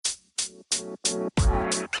Hello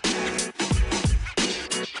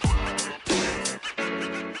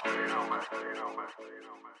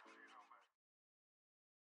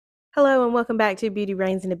and welcome back to Beauty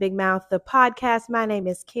Reigns in a Big Mouth, the podcast. My name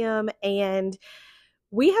is Kim, and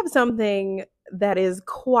we have something that is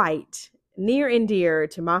quite near and dear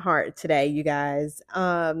to my heart today, you guys.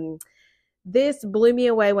 This blew me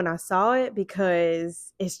away when I saw it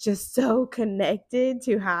because it's just so connected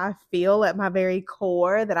to how I feel at my very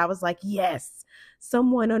core that I was like, yes,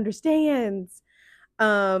 someone understands.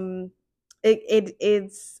 Um,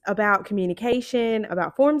 it's about communication,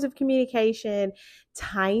 about forms of communication,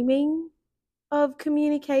 timing of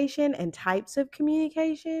communication, and types of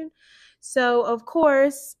communication. So, of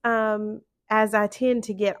course, as I tend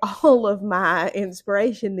to get all of my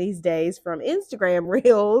inspiration these days from Instagram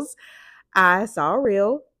reels, I saw a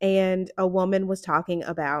reel and a woman was talking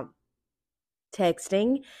about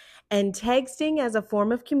texting and texting as a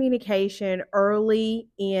form of communication early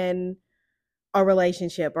in a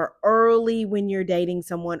relationship or early when you're dating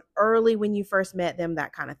someone, early when you first met them,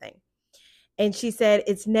 that kind of thing. And she said,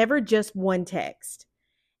 it's never just one text.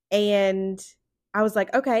 And I was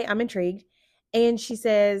like, okay, I'm intrigued. And she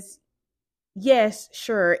says, yes,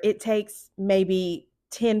 sure, it takes maybe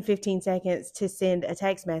 10, 15 seconds to send a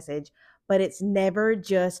text message, but it's never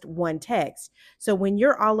just one text. So when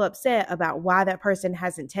you're all upset about why that person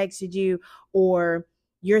hasn't texted you, or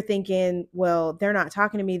you're thinking, well, they're not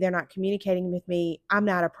talking to me, they're not communicating with me, I'm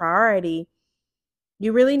not a priority,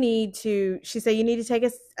 you really need to, she said, you need to take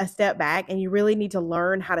a step back and you really need to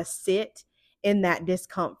learn how to sit in that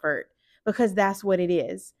discomfort because that's what it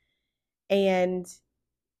is. And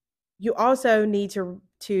you also need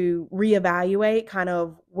to reevaluate kind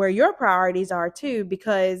of where your priorities are too,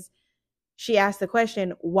 because she asked the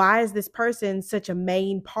question, why is this person such a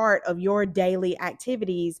main part of your daily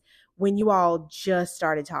activities when you all just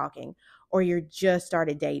started talking or you're just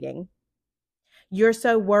started dating? You're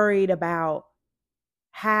so worried about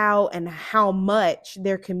how and how much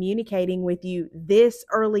they're communicating with you this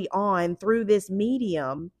early on through this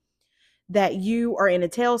medium that you are in a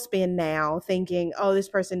tailspin now thinking, oh, this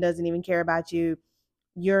person doesn't even care about you.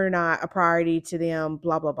 You're not a priority to them,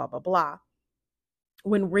 blah, blah, blah, blah, blah.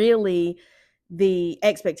 When really the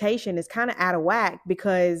expectation is kind of out of whack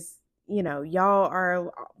because, you know, y'all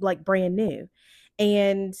are like brand new.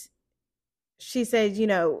 And she said, you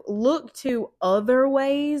know, look to other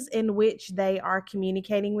ways in which they are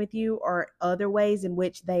communicating with you or other ways in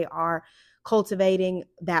which they are cultivating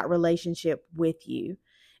that relationship with you.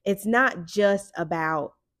 It's not just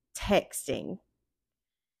about texting.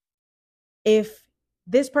 If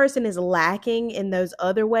this person is lacking in those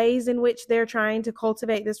other ways in which they're trying to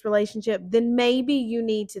cultivate this relationship, then maybe you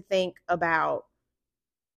need to think about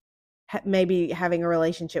maybe having a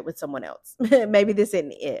relationship with someone else. Maybe this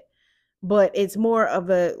isn't it. But it's more of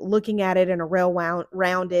a looking at it in a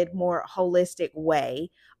rounded, more holistic way,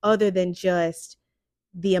 other than just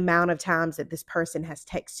the amount of times that this person has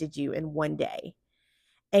texted you in one day.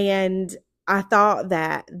 And I thought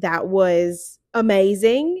that that was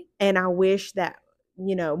amazing. And I wish that,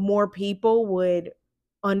 you know, more people would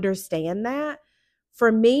understand that. For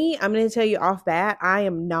me, I'm going to tell you off bat, I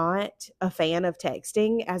am not a fan of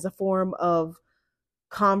texting as a form of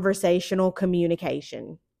conversational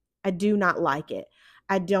communication. I do not like it.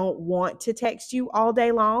 I don't want to text you all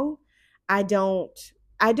day long. I don't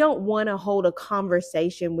I don't want to hold a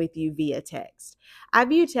conversation with you via text. I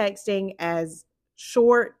view texting as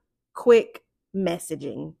short, quick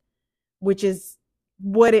messaging, which is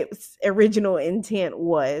what its original intent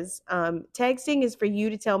was. Texting is for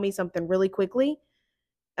you to tell me something really quickly,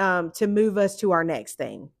 to move us to our next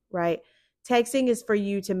thing, right? Texting is for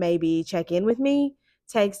you to maybe check in with me.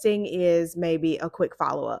 Texting is maybe a quick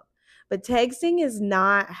follow up. But texting is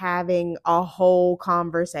not having a whole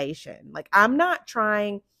conversation. Like, I'm not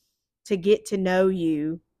trying to get to know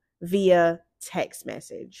you via text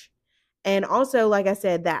message. And also, like I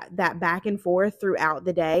said, that back and forth throughout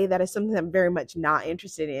the day, that is something I'm very much not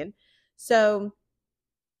interested in. So,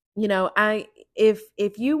 you know,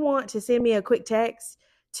 if you want to send me a quick text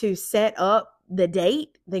to set up the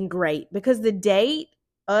date, then great. Because the date,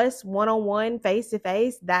 us one-on-one,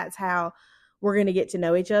 face-to-face, that's how we're going to get to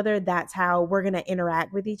know each other. That's how we're going to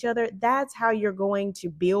interact with each other. That's how you're going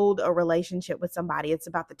to build a relationship with somebody. It's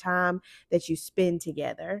about the time that you spend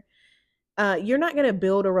together. You're not going to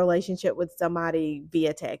build a relationship with somebody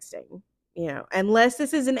via texting, you know, unless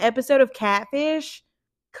this is an episode of Catfish,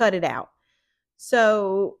 cut it out.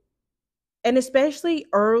 So, and especially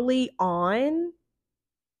early on,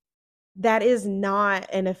 that is not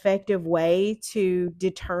an effective way to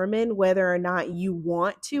determine whether or not you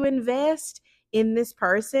want to invest in this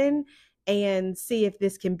person and see if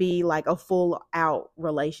this can be like a full out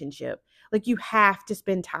relationship. Like, you have to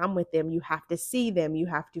spend time with them, you have to see them, you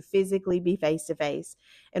have to physically be face to face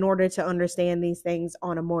in order to understand these things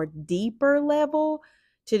on a more deeper level,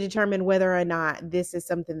 to determine whether or not this is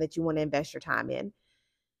something that you want to invest your time in.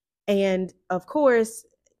 And of course,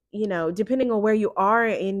 depending on where you are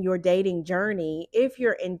in your dating journey, if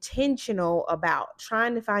you're intentional about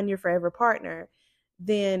trying to find your forever partner,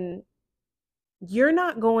 then you're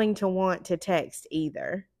not going to want to text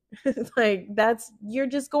either. Like, you're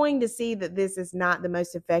just going to see that this is not the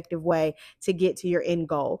most effective way to get to your end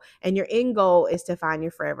goal. And your end goal is to find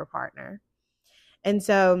your forever partner. And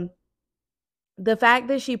so the fact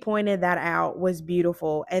that she pointed that out was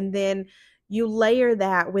beautiful. And then you layer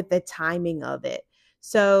that with the timing of it.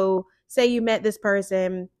 So say you met this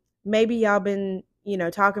person, maybe y'all been,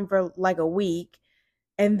 talking for like a week,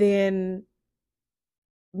 and then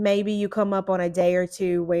maybe you come up on a day or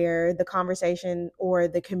two where the conversation or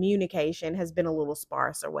the communication has been a little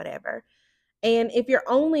sparse or whatever. And if you're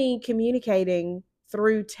only communicating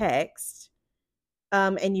through text,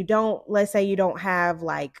 and let's say you don't have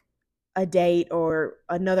like a date or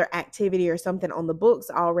another activity or something on the books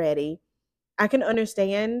already, I can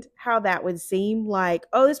understand how that would seem like,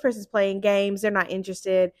 oh, this person's playing games, they're not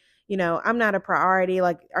interested, I'm not a priority,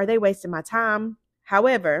 like, are they wasting my time?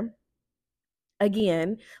 However,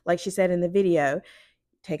 again, like she said in the video,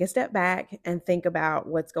 take a step back and think about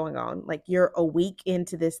what's going on. Like, you're a week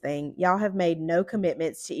into this thing, y'all have made no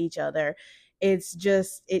commitments to each other. It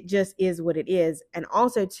just is what it is. And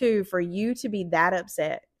also too, for you to be that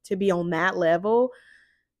upset, to be on that level,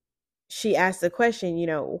 she asked the question,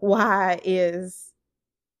 why is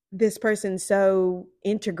this person so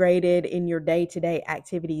integrated in your day-to-day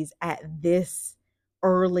activities at this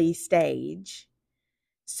early stage?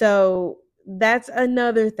 So that's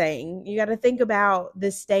another thing. You got to think about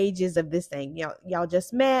the stages of this thing. Y'all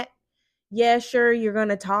just met. Yeah, sure, you're going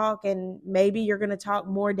to talk, and maybe you're going to talk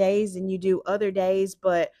more days than you do other days,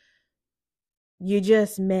 but you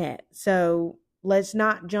just met. So let's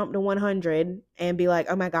not jump to 100 and be like,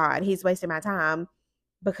 oh my God, he's wasting my time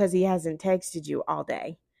because he hasn't texted you all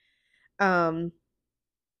day. And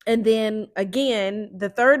then again, the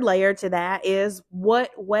third layer to that is, what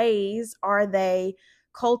ways are they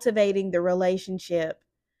cultivating the relationship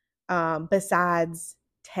besides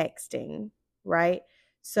texting, right?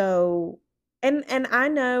 So, and I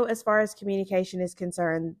know, as far as communication is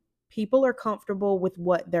concerned, people are comfortable with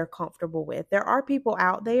what they're comfortable with. There are people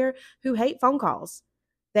out there who hate phone calls.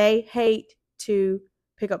 They hate to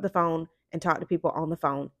pick up the phone and talk to people on the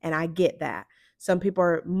phone, and I get that. Some people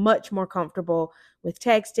are much more comfortable with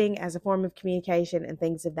texting as a form of communication and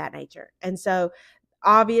things of that nature. And so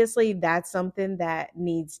obviously that's something that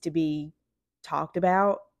needs to be talked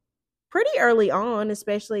about pretty early on,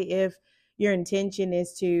 especially if your intention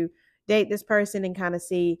is to date this person and kind of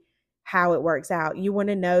see how it works out. You want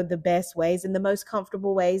to know the best ways and the most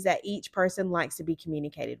comfortable ways that each person likes to be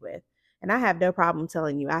communicated with. And I have no problem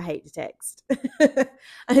telling you, I hate to text.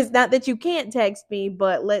 It's not that you can't text me,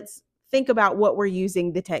 but let's think about what we're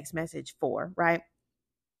using the text message for, right?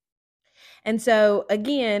 And so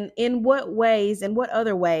again, in what ways and what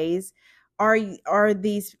other ways is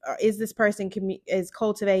this person is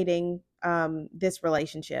cultivating this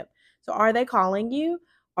relationship? So are they calling you?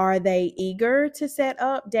 Are they eager to set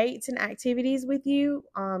up dates and activities with you?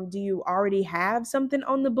 Do you already have something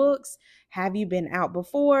on the books? Have you been out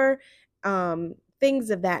before? Things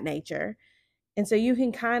of that nature. And so you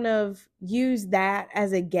can kind of use that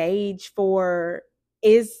as a gauge for,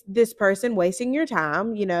 is this person wasting your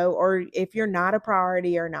time, or if you're not a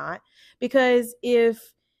priority or not. Because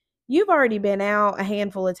if you've already been out a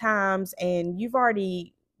handful of times and you've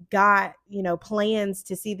already got, plans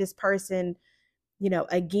to see this person,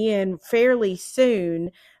 again, fairly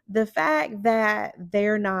soon, the fact that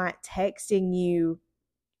they're not texting you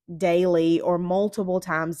daily or multiple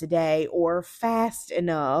times a day or fast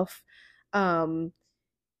enough,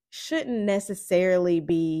 shouldn't necessarily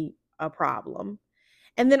be a problem.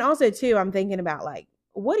 And then also too, I'm thinking about, like,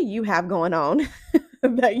 what do you have going on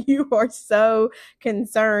that you are so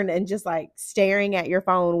concerned and just like staring at your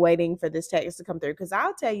phone waiting for this text to come through? Because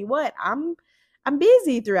I'll tell you what, I'm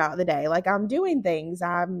busy throughout the day. Like, I'm doing things.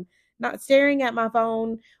 I'm not staring at my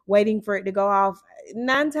phone waiting for it to go off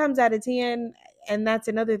 9 times out of 10. And that's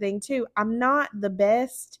another thing too. I'm not the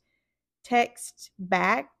best text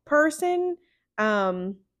back person,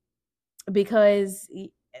 because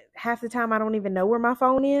half the time I don't even know where my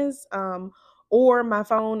phone is, or my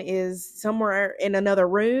phone is somewhere in another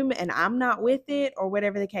room and I'm not with it, or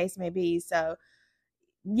whatever the case may be. So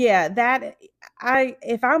yeah, that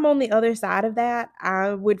if I'm on the other side of that,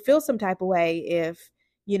 I would feel some type of way if,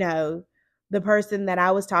 you know, the person that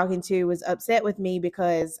I was talking to was upset with me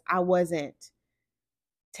because I wasn't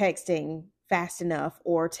texting fast enough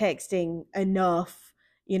or texting enough,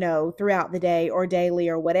 throughout the day or daily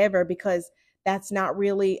or whatever, because that's not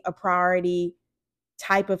really a priority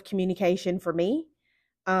type of communication for me.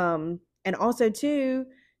 And also, too,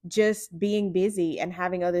 just being busy and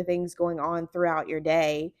having other things going on throughout your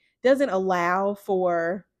day doesn't allow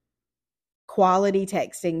for quality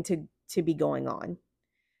texting to be going on.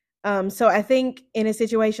 So I think in a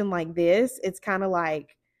situation like this, it's kind of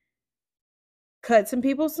like cut some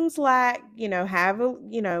people some slack, have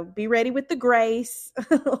a, be ready with the grace.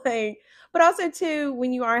 Like, but also too,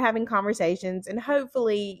 when you are having conversations, and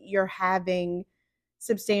hopefully you're having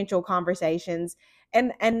substantial conversations,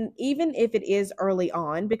 and even if it is early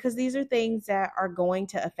on, because these are things that are going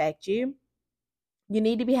to affect you, you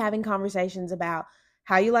need to be having conversations about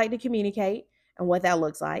how you like to communicate and what that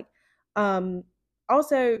looks like.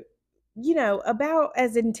 Also, about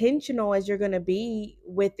as intentional as you're going to be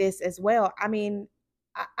with this as well. I mean,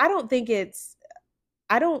 I don't think it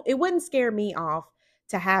wouldn't scare me off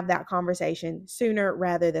to have that conversation sooner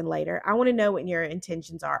rather than later. I want to know what your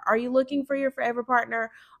intentions are. Are you looking for your forever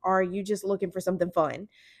partner, or are you just looking for something fun?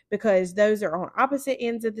 Because those are on opposite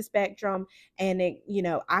ends of the spectrum. And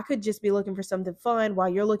I could just be looking for something fun while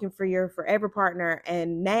you're looking for your forever partner.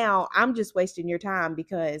 And now I'm just wasting your time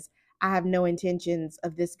because I have no intentions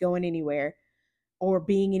of this going anywhere or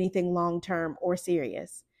being anything long term or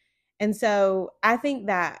serious. And so I think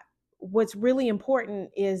that what's really important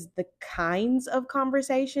is the kinds of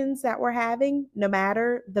conversations that we're having, no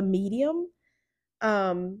matter the medium.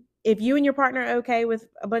 If you and your partner are okay with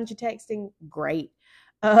a bunch of texting, great.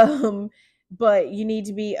 Um, but you need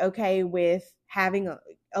to be okay with having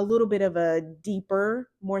a little bit of a deeper,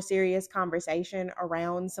 more serious conversation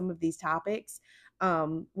around some of these topics,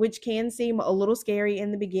 which can seem a little scary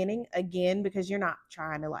in the beginning, again, because you're not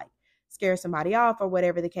trying to like scare somebody off or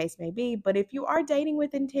whatever the case may be. But if you are dating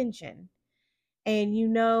with intention and you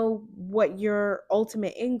know what your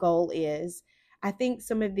ultimate end goal is, I think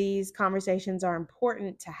some of these conversations are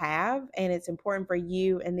important to have, and it's important for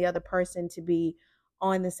you and the other person to be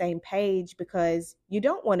on the same page, because you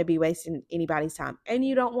don't want to be wasting anybody's time and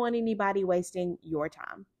you don't want anybody wasting your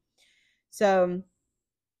time. So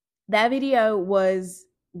that video was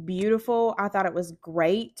beautiful. I thought it was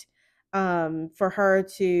great, for her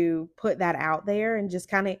to put that out there, and just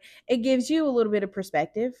kind of, it gives you a little bit of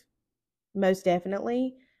perspective, most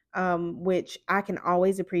definitely, which I can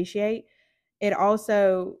always appreciate. It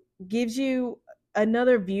also gives you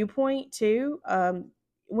another viewpoint too.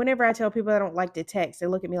 Whenever I tell people I don't like to text, they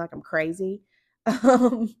look at me like I'm crazy.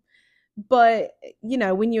 Um, but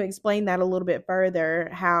when you explain that a little bit further,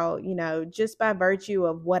 how, just by virtue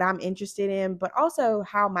of what I'm interested in, but also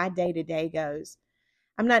how my day to day goes,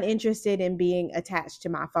 I'm not interested in being attached to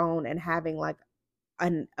my phone and having like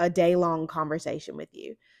a day long conversation with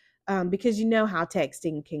you, because you know how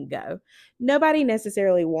texting can go. Nobody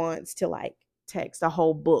necessarily wants to like text a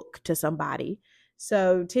whole book to somebody.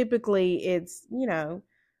 So typically it's,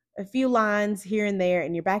 a few lines here and there,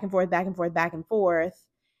 and you're back and forth, back and forth, back and forth.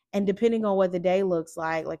 And depending on what the day looks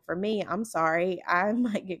like for me, I'm sorry, I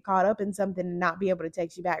might get caught up in something and not be able to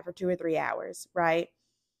text you back for 2 or 3 hours, right?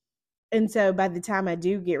 And so by the time I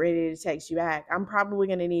do get ready to text you back, I'm probably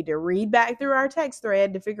going to need to read back through our text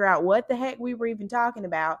thread to figure out what the heck we were even talking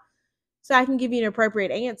about, so I can give you an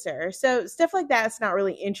appropriate answer. So stuff like that's not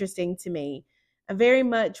really interesting to me. I very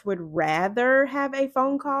much would rather have a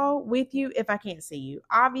phone call with you if I can't see you.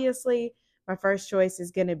 Obviously, my first choice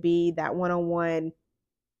is going to be that one-on-one,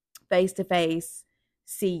 face-to-face,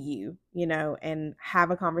 see you, and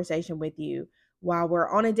have a conversation with you while we're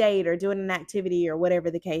on a date or doing an activity or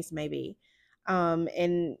whatever the case may be.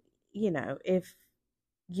 And if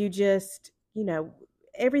you just,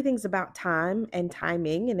 everything's about time and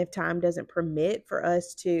timing. And if time doesn't permit for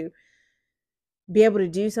us to be able to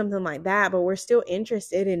do something like that, but we're still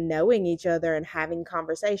interested in knowing each other and having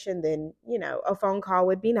conversation, then, a phone call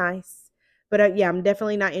would be nice. But yeah, I'm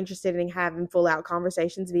definitely not interested in having full out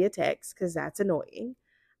conversations via text, because that's annoying.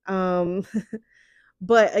 Um,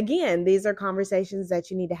 but again, these are conversations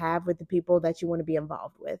that you need to have with the people that you want to be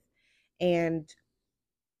involved with. And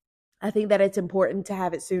I think that it's important to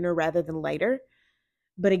have it sooner rather than later.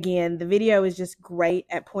 But again, the video is just great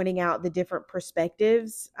at pointing out the different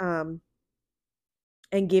perspectives,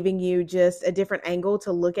 and giving you just a different angle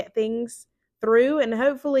to look at things through. And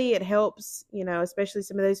hopefully it helps, especially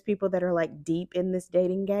some of those people that are like deep in this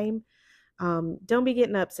dating game. Don't be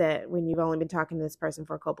getting upset when you've only been talking to this person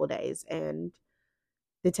for a couple of days and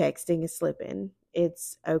the texting is slipping.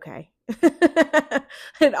 It's okay.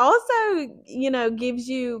 It also, gives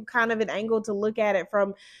you kind of an angle to look at it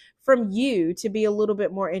from you, to be a little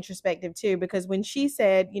bit more introspective too, because when she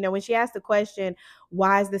said, when she asked the question,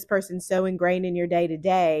 why is this person so ingrained in your day to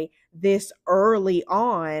day this early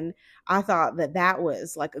on, I thought that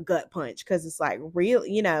was like a gut punch, because it's like, real,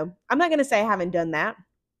 I'm not going to say I haven't done that,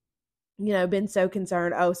 been so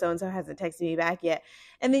concerned, oh, so and so hasn't texted me back yet.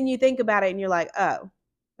 And then you think about it and you're like, oh,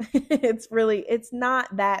 it's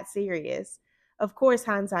not that serious. Of course,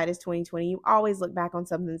 hindsight is 2020. You always look back on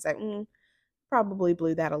something and say, probably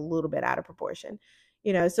blew that a little bit out of proportion.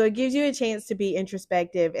 So it gives you a chance to be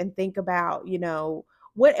introspective and think about,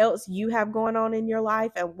 what else you have going on in your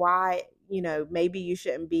life, and why, maybe you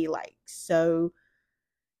shouldn't be like so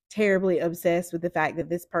terribly obsessed with the fact that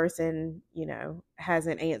this person,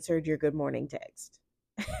 hasn't answered your good morning text.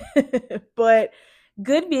 But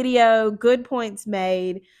good video, good points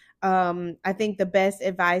made. I think the best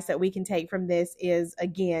advice that we can take from this is,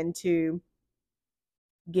 again, to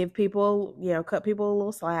give people, cut people a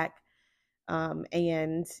little slack,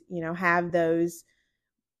 and, have those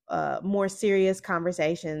more serious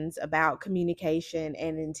conversations about communication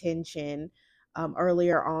and intention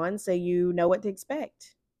earlier on, so you know what to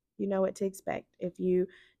expect. You know what to expect. If you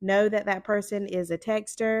know that that person is a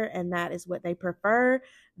texter and that is what they prefer,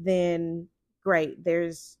 then great.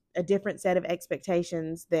 There's a different set of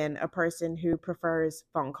expectations than a person who prefers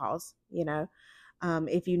phone calls.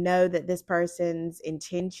 If you know that this person's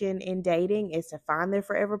intention in dating is to find their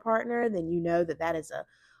forever partner, then you know that that is a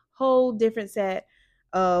whole different set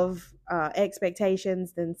of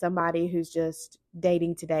expectations than somebody who's just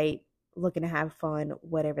dating to date, looking to have fun,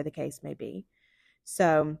 whatever the case may be.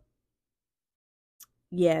 So,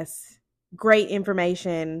 yes, great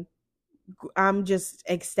information. I'm just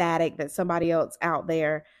ecstatic that somebody else out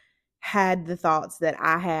there had the thoughts that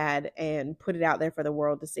I had and put it out there for the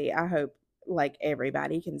world to see. I hope like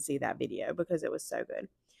everybody can see that video, because it was so good.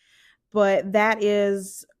 But that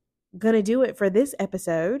is going to do it for this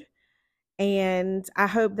episode. And I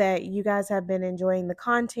hope that you guys have been enjoying the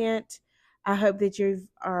content. I hope that you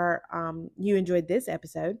enjoyed this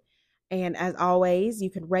episode. And as always, you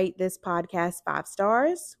can rate this podcast 5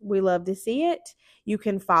 stars. We love to see it. You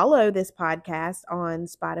can follow this podcast on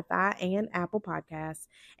Spotify and Apple Podcasts.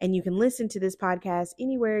 And you can listen to this podcast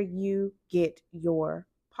anywhere you get your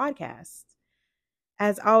podcasts.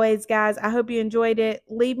 As always, guys, I hope you enjoyed it.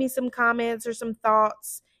 Leave me some comments or some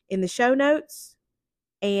thoughts in the show notes.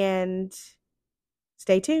 And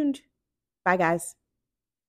stay tuned. Bye, guys.